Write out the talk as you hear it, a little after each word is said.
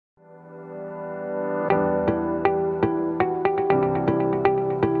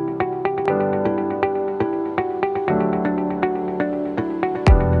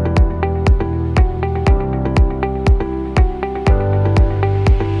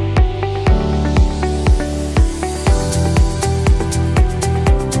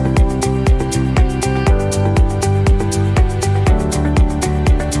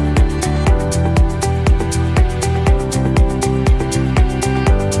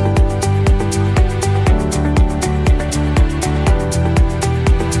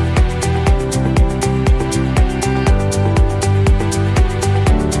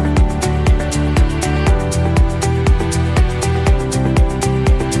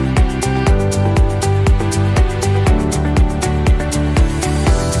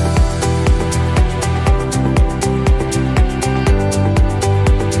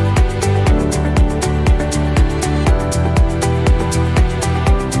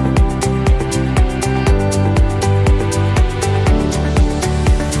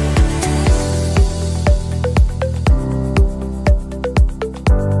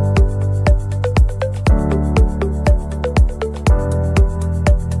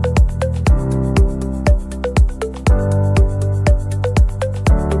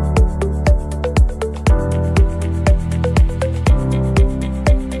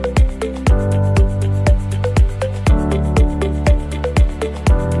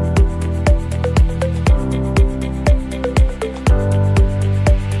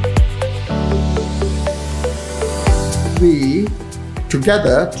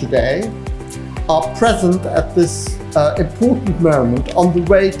together today are present at this important moment on the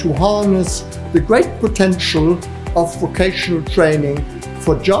way to harness the great potential of vocational training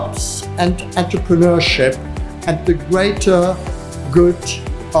for jobs and entrepreneurship and the greater good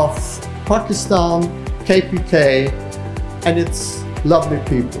of Pakistan, KPK, and its lovely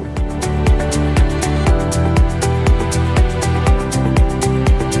people.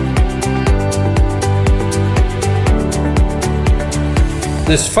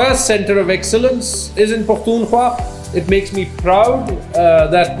 This first Center of Excellence is in Pakhtunkhwa. It makes me proud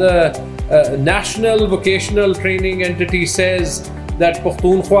that the National Vocational Training Entity says that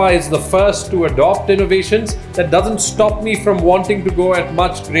Pakhtunkhwa is the first to adopt innovations. That doesn't stop me from wanting to go at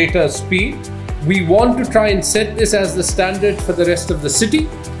much greater speed. We want to try and set this as the standard for the rest of the city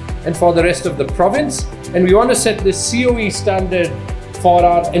and for the rest of the province. And we want to set this CoE standard for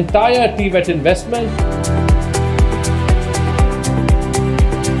our entire TVET investment.